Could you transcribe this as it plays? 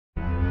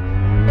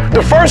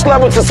The first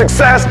level to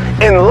success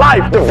in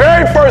life, the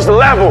very first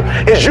level,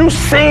 is you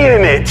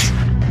seeing it.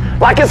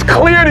 Like it's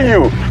clear to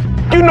you.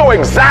 You know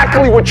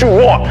exactly what you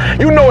want.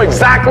 You know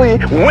exactly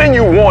when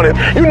you want it.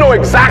 You know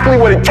exactly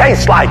what it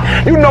tastes like.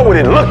 You know what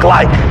it look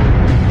like.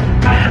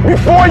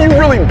 Before you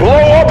really blow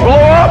up,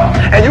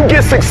 and you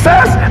get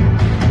success,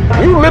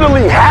 you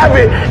literally have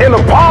it in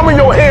the palm of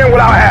your hand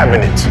without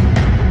having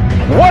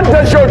it. What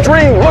does your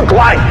dream look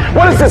like?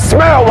 What does it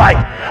smell like?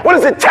 What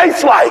does it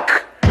taste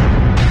like?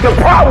 The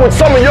problem with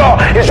some of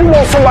y'all is you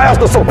want somebody else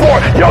to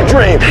support your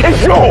dream. It's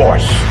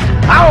yours.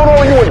 I don't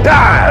owe you a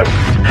dime.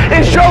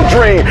 It's your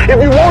dream. If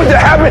you wanted to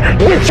happen,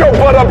 get your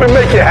butt up and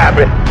make it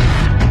happen.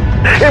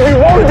 If you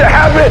wanted to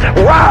happen,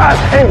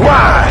 rise and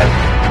grind.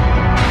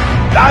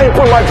 I ain't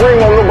put my dream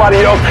on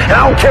nobody else, and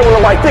I don't care what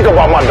nobody think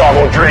about my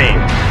doggone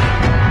dream.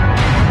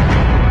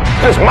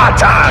 This is my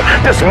time.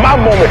 This is my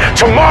moment.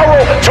 Tomorrow.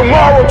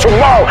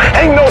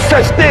 Ain't no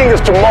such thing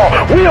as tomorrow.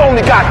 We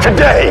only got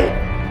today.